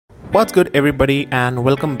What's good, everybody, and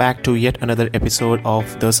welcome back to yet another episode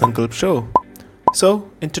of the Sankalp show. So,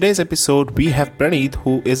 in today's episode, we have Pranit,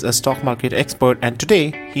 who is a stock market expert, and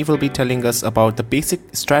today he will be telling us about the basic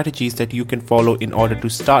strategies that you can follow in order to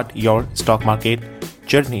start your stock market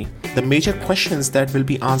journey. The major questions that will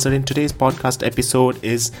be answered in today's podcast episode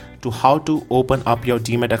is to how to open up your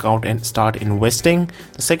Demat account and start investing.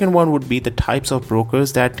 The second one would be the types of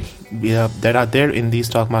brokers that are there in the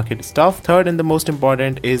stock market stuff. Third, and the most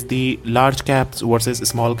important, is the large caps versus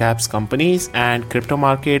small caps companies and crypto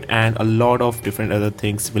market, and a lot of different other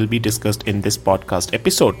things will be discussed in this podcast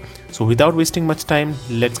episode. So without wasting much time,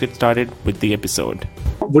 let's get started with the episode.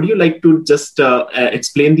 Would you like to just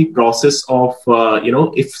explain the process of,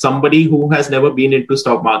 if somebody who has never been into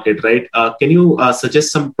stock market, right? Can you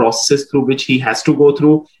suggest some processes through which he has to go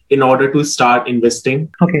through in order to start investing?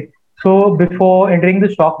 Okay. So before entering the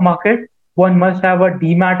stock market, one must have a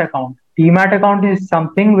Demat account. Demat account is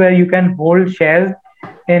something where you can hold shares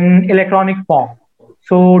in electronic form.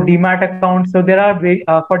 So Demat accounts, so there are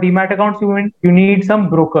for Demat accounts, you need some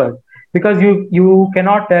brokers because you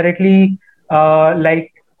cannot directly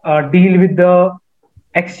deal with the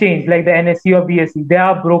exchange like the NSE or BSE. There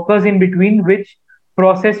are brokers in between which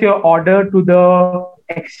process your order to the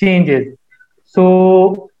exchanges.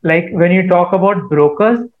 So like when you talk about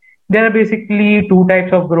brokers, there are basically two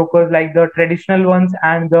types of brokers, like the traditional ones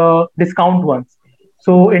and the discount ones.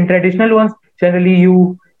 So in traditional ones, generally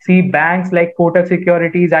you see banks like Kotak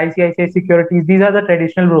Securities, ICICI Securities. These are the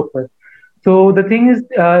traditional brokers. So the thing is,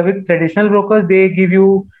 with traditional brokers, they give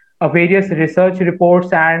you various research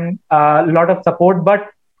reports and a lot of support, but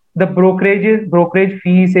the brokerage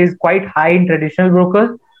fees is quite high in traditional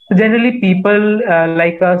brokers. So generally, people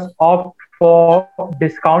like us opt for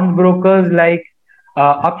discount brokers like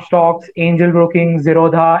Upstocks, Angel Broking,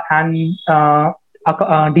 Zerodha, and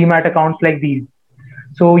Demat accounts like these.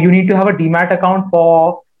 So you need to have a Demat account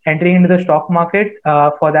for entering into the stock market.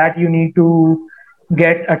 For that, you need to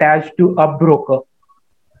get attached to a broker.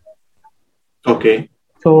 Okay.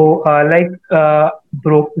 So,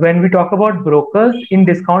 when we talk about brokers, in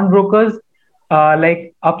discount brokers,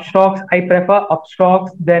 like Upstocks, I prefer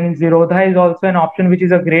Upstocks. Then Zerodha is also an option, which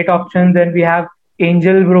is a great option. Then we have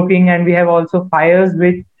Angel Broking, and we have also Fires,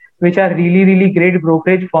 which are really, really great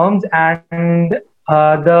brokerage firms. And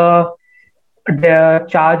the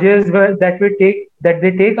charges that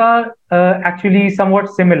they take are actually somewhat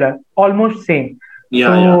similar, almost same.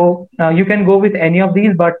 You can go with any of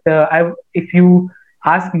these, but if you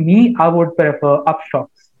ask me, I would prefer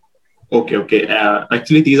Upstocks. Okay.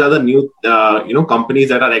 Actually, these are the new, companies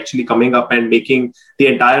that are actually coming up and making the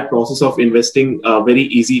entire process of investing very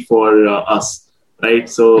easy for us, right?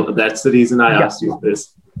 So that's the reason I asked you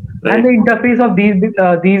this. Right? And the interface of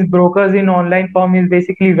these brokers in online form is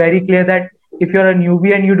basically very clear that if you're a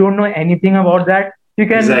newbie and you don't know anything about that, you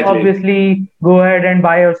can obviously go ahead and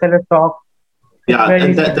buy or sell a stock. Yeah,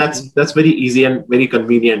 and that's very easy and very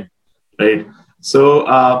convenient, right? So,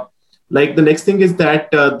 the next thing is that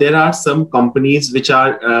there are some companies which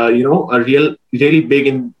are, really big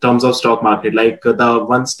in terms of stock market, like the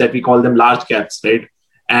ones that we call them large caps, right?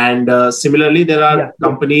 And similarly, there are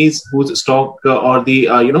companies whose stock or the,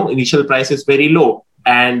 initial price is very low.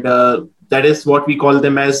 And that is what we call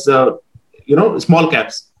them as, small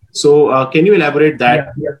caps. So can you elaborate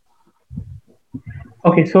that? Yeah.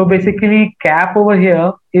 Okay, so basically cap over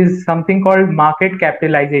here is something called market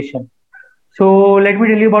capitalization. So let me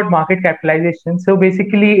tell you about market capitalization. So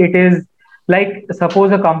basically it is like,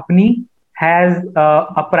 suppose a company has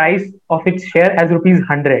a price of its share as rupees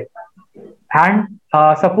 100. And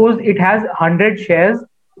suppose it has 100 shares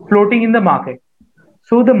floating in the market.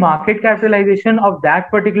 So the market capitalization of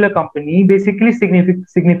that particular company basically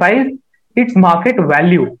signifies its market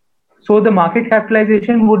value. So the market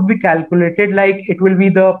capitalization would be calculated like it will be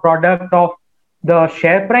the product of the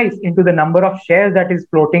share price into the number of shares that is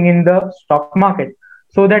floating in the stock market.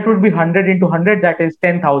 So that would be 100 into 100, that is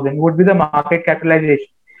 10,000 would be the market capitalization.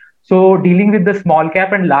 So dealing with the small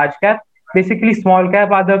cap and large cap, basically small cap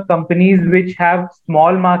are the companies which have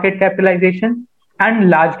small market capitalization, and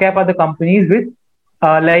large cap are the companies with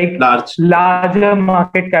larger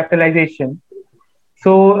market capitalization.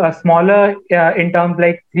 So smaller in terms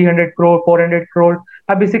like 300 crore, 400 crore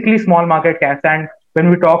are basically small market caps. And when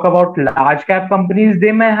we talk about large cap companies,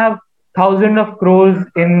 they may have thousands of crores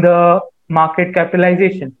in the market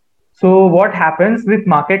capitalization. So what happens with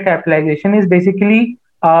market capitalization is basically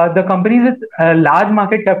the companies with large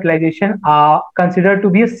market capitalization are considered to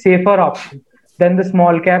be a safer option than the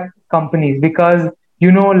small cap companies, because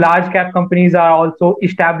large cap companies are also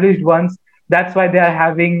established ones. That's why they are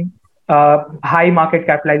having high market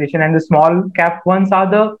capitalization, and the small cap ones are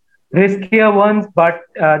the riskier ones, but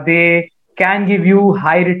they can give you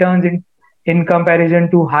high returns in comparison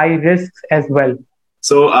to high risks as well.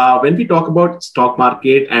 So when we talk about stock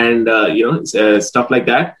market and stuff like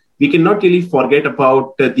that, we cannot really forget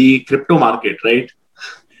about the crypto market, right?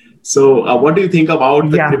 So what do you think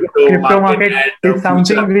about the Yeah, crypto crypto market market and the is something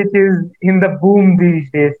future? which is in the boom these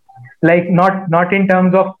days. Like not in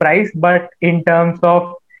terms of price, but in terms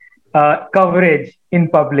of coverage in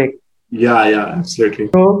public. Yeah, yeah, absolutely.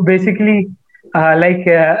 So basically,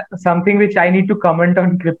 something which I need to comment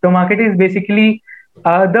on crypto market is basically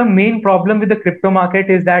the main problem with the crypto market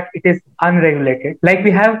is that it is unregulated. Like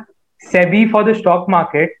we have SEBI for the stock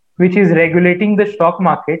market, which is regulating the stock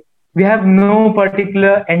market. We have no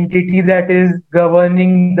particular entity that is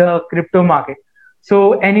governing the crypto market.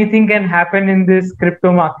 So anything can happen in this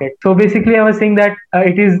crypto market. So basically, I was saying that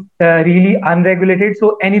it is really unregulated.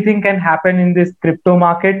 So anything can happen in this crypto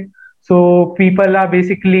market. So people are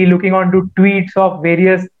basically looking onto tweets of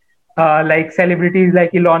various like celebrities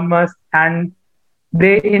like Elon Musk, and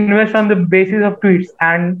they invest on the basis of tweets.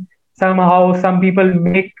 And somehow some people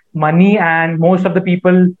make money, and most of the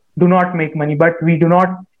people do not make money. But we do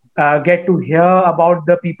not get to hear about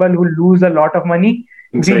the people who lose a lot of money.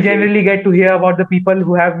 We Exactly. generally get to hear about the people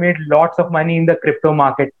who have made lots of money in the crypto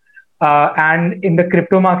market. And in the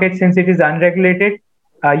crypto market, since it is unregulated,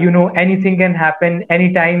 anything can happen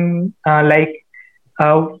anytime.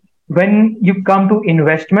 Uh, when you come to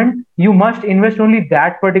investment, you must invest only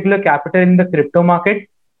that particular capital in the crypto market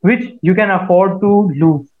which you can afford to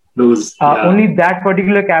lose. Lose. Yeah, Only that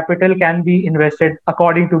particular capital can be invested,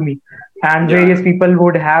 according to me. And yeah, various people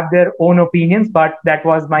would have their own opinions, but that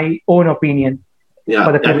was my own opinion for yeah. the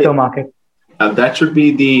I mean, crypto market. that should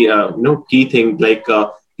be the key thing. Like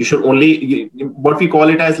you should what we call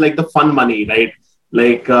it as like the fun money, right?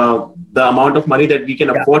 Like the amount of money that we can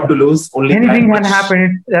Yeah. afford to lose, only that Anything can much.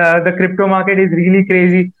 happen. The crypto market is really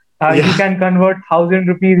crazy. You Yeah, can convert 1,000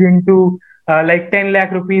 rupees into like 10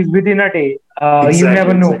 lakh rupees within a day. You never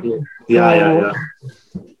exactly, know. exactly. Yeah, yeah,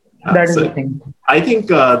 So yeah. that is the So thing. I think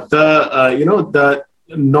the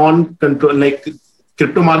non-control, like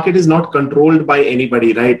crypto market is not controlled by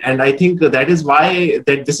anybody, right? And I think that is why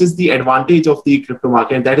that this is the advantage of the crypto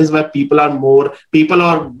market. And that is why people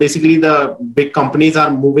are basically the big companies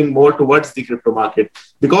are moving more towards the crypto market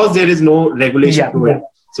because there is no regulation Yeah. to it.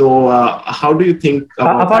 So how do you think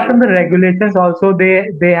about Apart that? from the regulations, also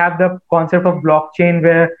they have the concept of blockchain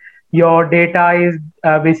where your data is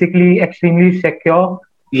basically extremely secure.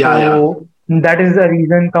 Yeah, yeah. So that is the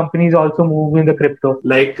reason companies also move in the crypto.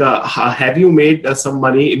 Like, have you made some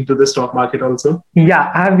money into the stock market also? Yeah,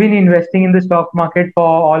 I have been investing in the stock market for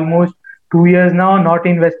almost 2 years now. Not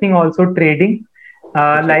investing, also trading.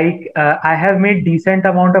 Okay. I have made decent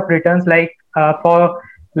amount of returns.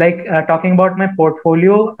 Talking about my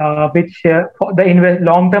portfolio, which for the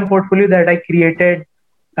long term portfolio that I created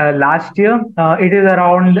last year, it is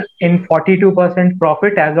around in 42%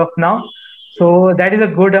 profit as of now. So that is a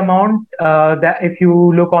good amount. That if you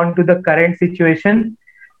look onto the current situation,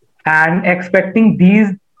 and expecting these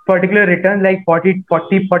particular returns like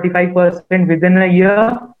 45% within a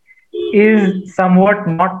year is somewhat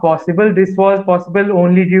not possible. This was possible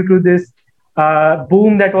only due to this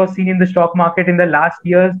boom that was seen in the stock market in the last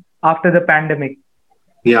years after the pandemic.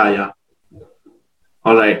 Yeah, yeah.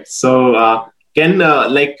 All right. So, can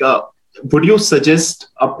would you suggest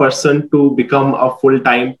a person to become a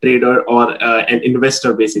full-time trader or an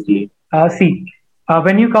investor, basically?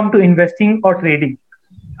 When you come to investing or trading,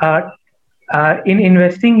 uh, in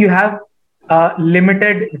investing you have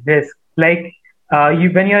limited risk. When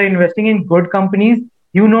you're investing in good companies,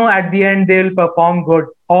 at the end they'll perform good,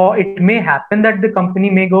 or it may happen that the company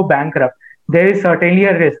may go bankrupt. There is certainly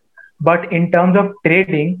a risk. But in terms of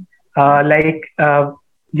trading,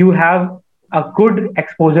 you have a good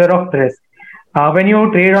exposure of risk. When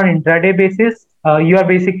you trade on intraday basis, you are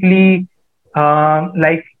basically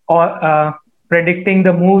predicting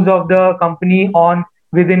the moves of the company on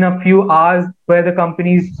within a few hours, where the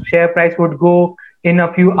company's share price would go in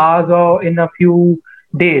a few hours or in a few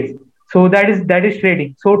days. So that is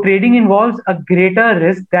trading. So trading involves a greater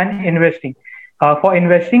risk than investing. For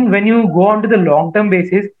investing, when you go on to the long term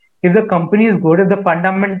basis, if the company is good, if the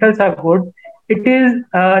fundamentals are good, it is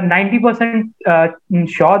 90%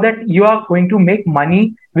 sure that you are going to make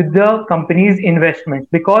money with the company's investment,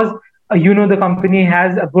 because the company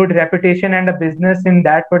has a good reputation and a business in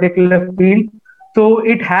that particular field. So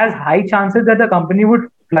it has high chances that the company would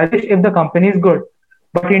flourish if the company is good.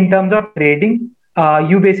 But in terms of trading,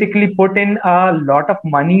 you basically put in a lot of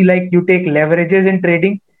money. Like you take leverages in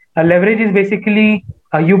trading. Leverage is basically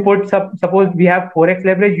suppose we have forex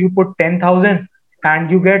leverage. You put 10,000, and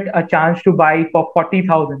you get a chance to buy for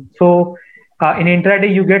 40,000. So in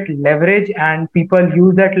intraday, you get leverage, and people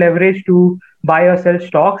use that leverage to buy or sell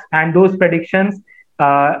stocks. And those predictions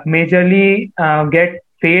majorly get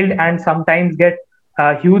failed and sometimes get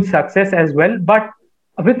huge success as well. But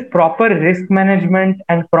with proper risk management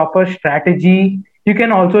and proper strategy, you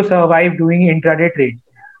can also survive doing intraday trade.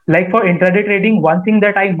 Like for intraday trading, one thing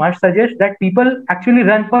that I must suggest that people actually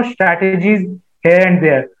run for strategies here and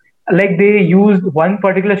there. Like they use one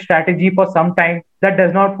particular strategy for some time, that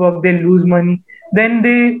does not work, they lose money. Then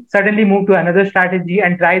they suddenly move to another strategy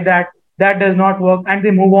and try that, that does not work, and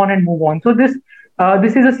they move on and move on. So this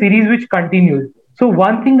is a series which continues. So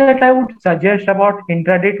one thing that I would suggest about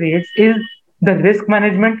intraday trades is the risk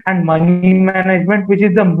management and money management, which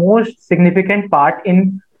is the most significant part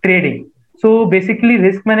in trading. So basically,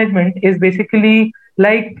 risk management is basically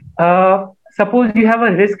like suppose you have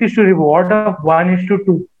a risk is to reward of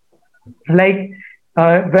 1:2. Like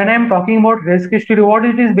when I'm talking about risk is to reward,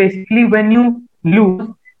 it is basically when you lose,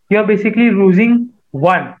 you're basically losing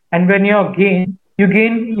one, and when you gain, you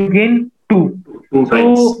gain two. Two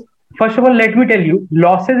times. So first of all, let me tell you,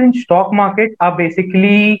 losses in stock market are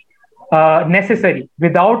basically necessary.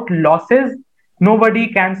 Without losses, nobody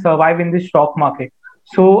can survive in the stock market.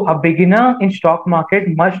 So a beginner in stock market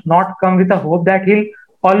must not come with a hope that he'll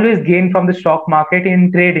always gain from the stock market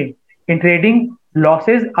in trading. In trading,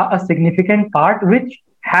 losses are a significant part which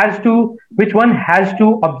one has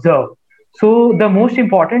to observe. So the most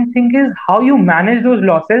important thing is how you manage those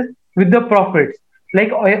losses with the profits.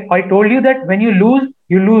 Like I told you that when you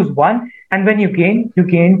lose one, and when you gain two.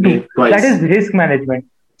 That Twice. is risk management.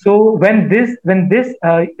 So when this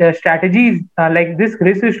strategies like this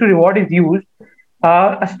risk is to reward is used,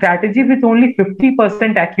 a strategy with only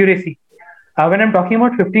 50% accuracy. When I'm talking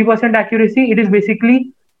about 50% accuracy, it is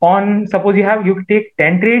basically on, suppose you take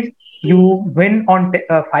 10 trades, you win on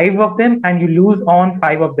five of them and you lose on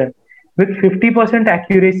five of them. With 50%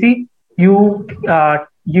 accuracy, you are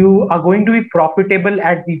going to be profitable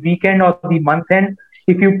at the weekend or the month end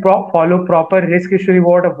if you follow proper risk issue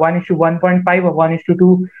reward of 1:1.5 or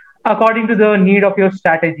 1:2 according to the need of your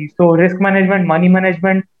strategy. So risk management, money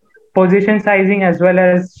management, position sizing, as well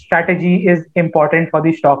as strategy is important for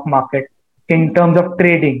the stock market in terms of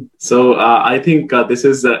trading. So I think this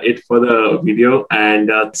is it for the video.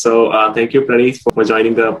 And thank you, Pranit, for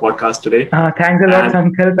joining the podcast today. Thanks a lot,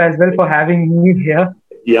 And Sankalp, as well for having me here.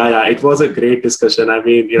 yeah, it was a great discussion. I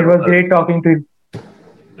mean, It was great talking to you.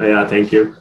 yeah, thank you.